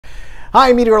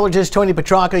Hi, meteorologist Tony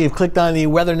Petracca. You've clicked on the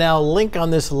Weather Now link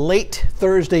on this late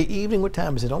Thursday evening. What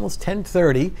time is it? Almost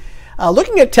 10:30.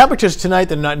 Looking at temperatures tonight,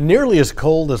 they're not nearly as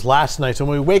cold as last night. So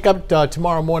when we wake up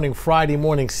tomorrow morning, Friday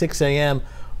morning, 6 a.m.,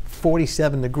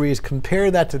 47 degrees.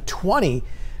 Compare that to 20.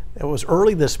 It was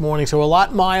early this morning, so a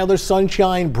lot milder,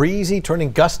 sunshine, breezy,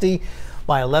 turning gusty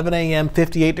by 11 a.m.,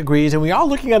 58 degrees. And we are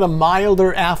looking at a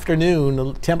milder afternoon.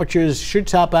 The temperatures should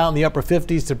top out in the upper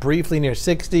 50s to briefly near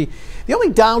 60. The only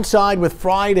downside with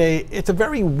Friday, it's a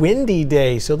very windy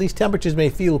day, so these temperatures may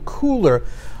feel cooler,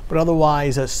 but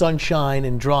otherwise sunshine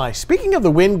and dry. Speaking of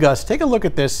the wind gusts, take a look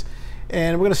at this.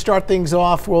 And we're going to start things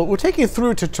off. Well, we'll take you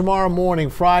through to tomorrow morning,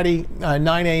 Friday,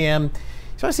 9 a.m.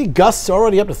 So I see gusts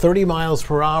already up to 30 miles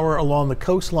per hour along the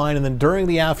coastline, and then during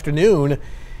the afternoon,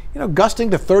 gusting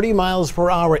to 30 miles per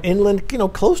hour inland,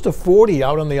 close to 40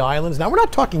 out on the islands. Now, we're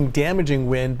not talking damaging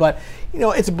wind, but,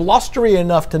 it's blustery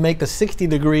enough to make the 60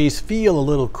 degrees feel a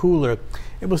little cooler.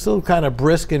 It was still kind of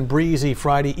brisk and breezy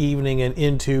Friday evening and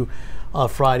into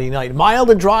Friday night. Mild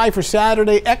and dry for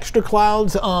Saturday, extra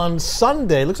clouds on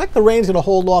Sunday. Looks like the rain's going to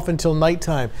hold off until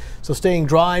nighttime. So staying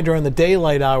dry during the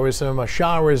daylight hours, some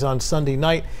showers on Sunday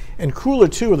night, and cooler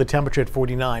too with the temperature at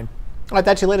 49. All right,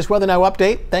 that's your latest Weather Now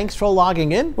update. Thanks for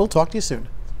logging in. We'll talk to you soon.